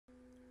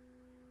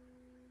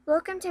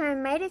Welcome to my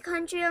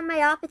mitochondrial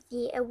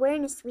myopathy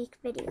awareness week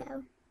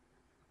video.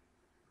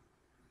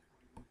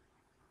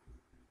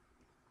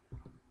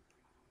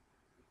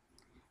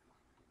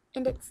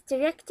 And it's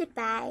directed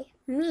by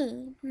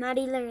me,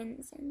 Mattie.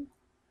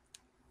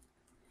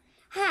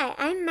 Hi,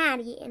 I'm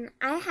Mattie and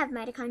I have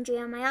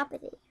mitochondrial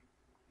myopathy.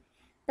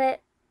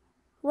 But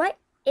what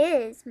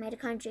is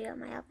mitochondrial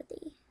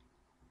myopathy?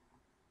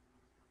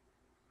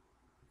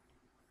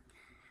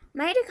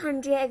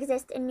 Mitochondria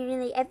exist in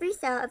nearly every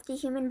cell of the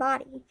human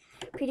body,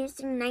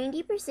 producing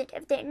 90%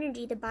 of the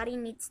energy the body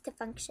needs to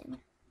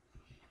function.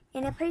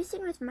 In a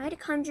person with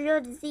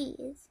mitochondrial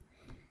disease,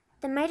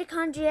 the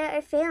mitochondria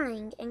are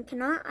failing and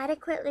cannot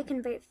adequately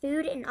convert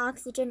food and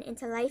oxygen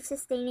into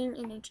life-sustaining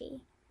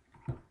energy.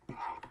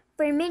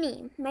 For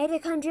many,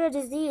 mitochondrial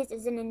disease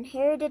is an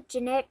inherited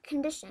genetic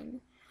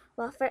condition,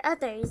 while for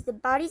others, the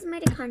body's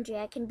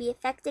mitochondria can be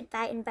affected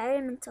by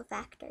environmental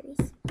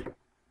factors.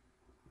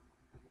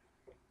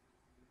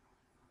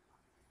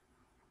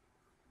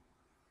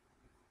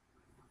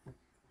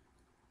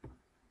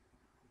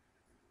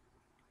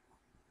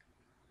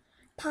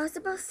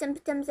 Possible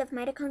symptoms of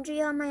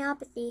mitochondrial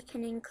myopathy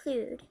can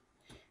include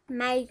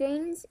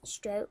migraines,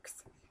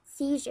 strokes,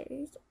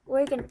 seizures,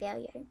 organ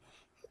failure,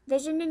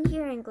 vision and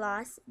hearing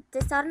loss,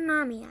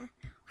 dysautonomia,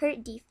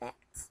 heart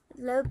defects,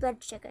 low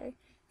blood sugar,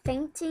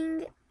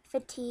 fainting,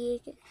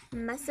 fatigue,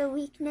 muscle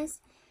weakness,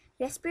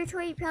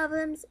 respiratory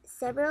problems,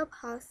 cerebral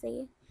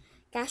palsy,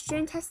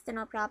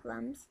 gastrointestinal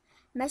problems,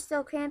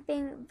 muscle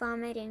cramping,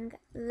 vomiting,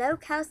 low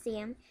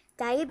calcium,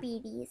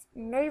 diabetes,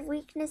 nerve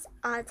weakness,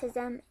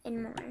 autism,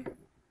 and more.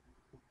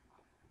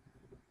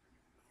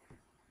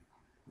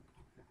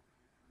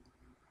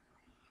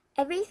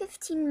 Every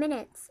 15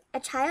 minutes, a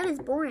child is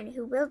born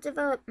who will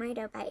develop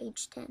mito by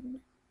age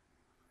 10.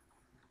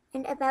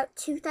 And about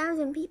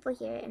 2,000 people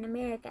here in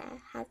America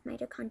have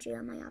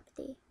mitochondrial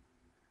myopathy.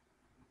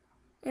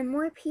 And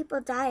more people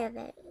die of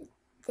it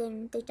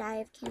than they die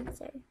of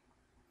cancer.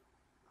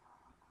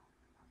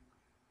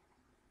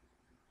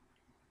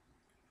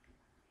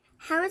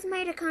 How is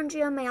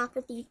mitochondrial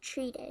myopathy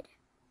treated?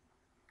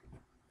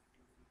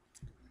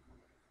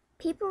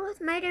 People with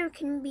mito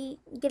can be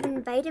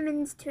given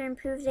vitamins to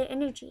improve their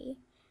energy,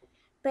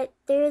 but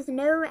there is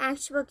no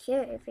actual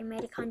cure for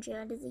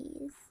mitochondrial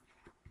disease.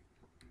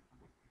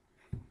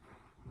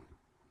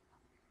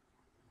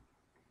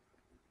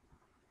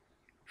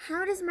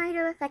 How does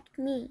mito affect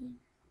me?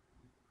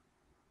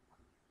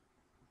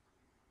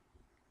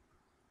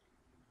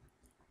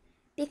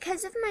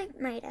 Because of my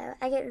mito,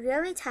 I get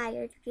really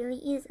tired really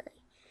easily.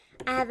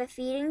 I have a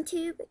feeding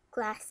tube,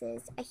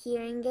 glasses, a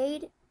hearing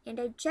aid, and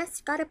I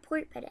just got a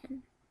port put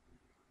in.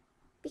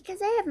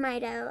 Because I have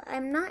mito,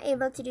 I'm not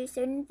able to do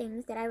certain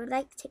things that I would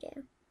like to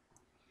do.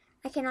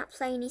 I cannot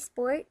play any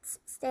sports,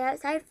 stay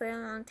outside for a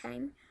long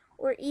time,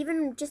 or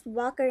even just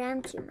walk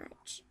around too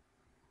much.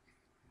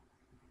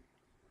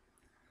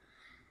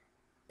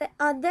 But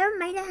although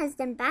mito has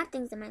done bad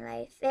things in my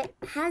life, it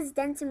has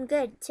done some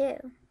good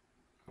too.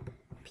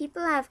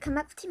 People have come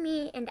up to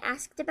me and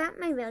asked about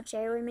my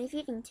wheelchair or my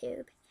feeding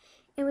tube,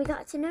 and we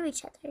got to know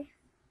each other.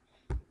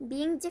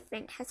 Being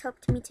different has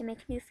helped me to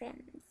make new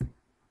friends.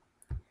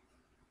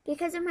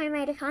 Because of my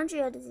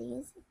mitochondrial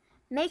disease,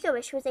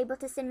 Make-A-Wish was able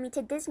to send me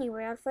to Disney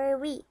World for a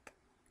week.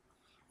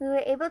 We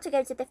were able to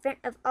go to the front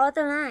of all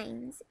the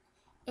lines,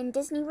 and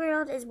Disney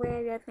World is where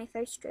I rode my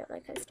first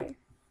roller coaster.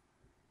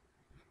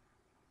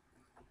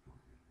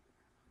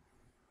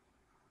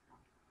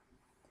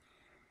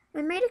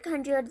 My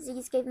mitochondrial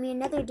disease gave me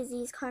another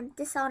disease called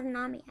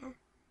dysautonomia.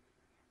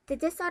 The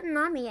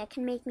dysautonomia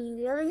can make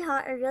me really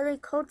hot or really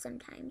cold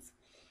sometimes,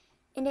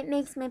 and it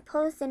makes my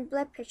pulse and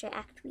blood pressure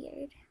act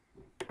weird.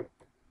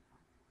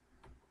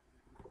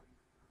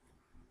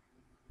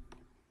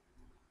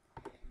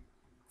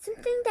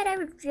 Something that I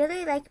would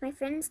really like my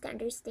friends to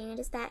understand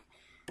is that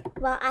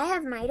while I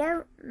have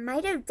mito,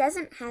 mito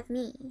doesn't have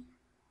me.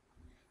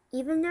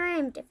 Even though I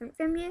am different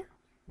from you,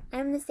 I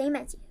am the same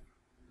as you.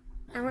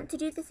 I want to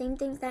do the same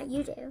things that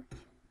you do.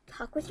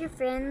 Talk with your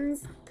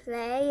friends,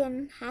 play,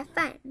 and have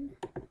fun.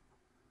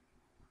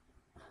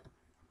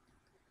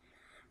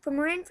 For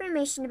more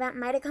information about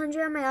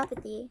mitochondrial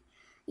myopathy,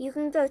 you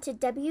can go to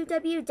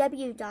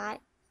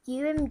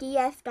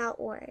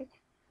www.umdf.org,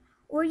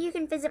 or you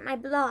can visit my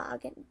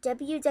blog at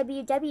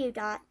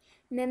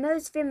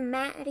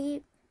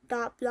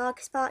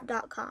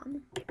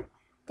www.memosfrommattie.blogspot.com.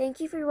 Thank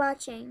you for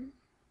watching.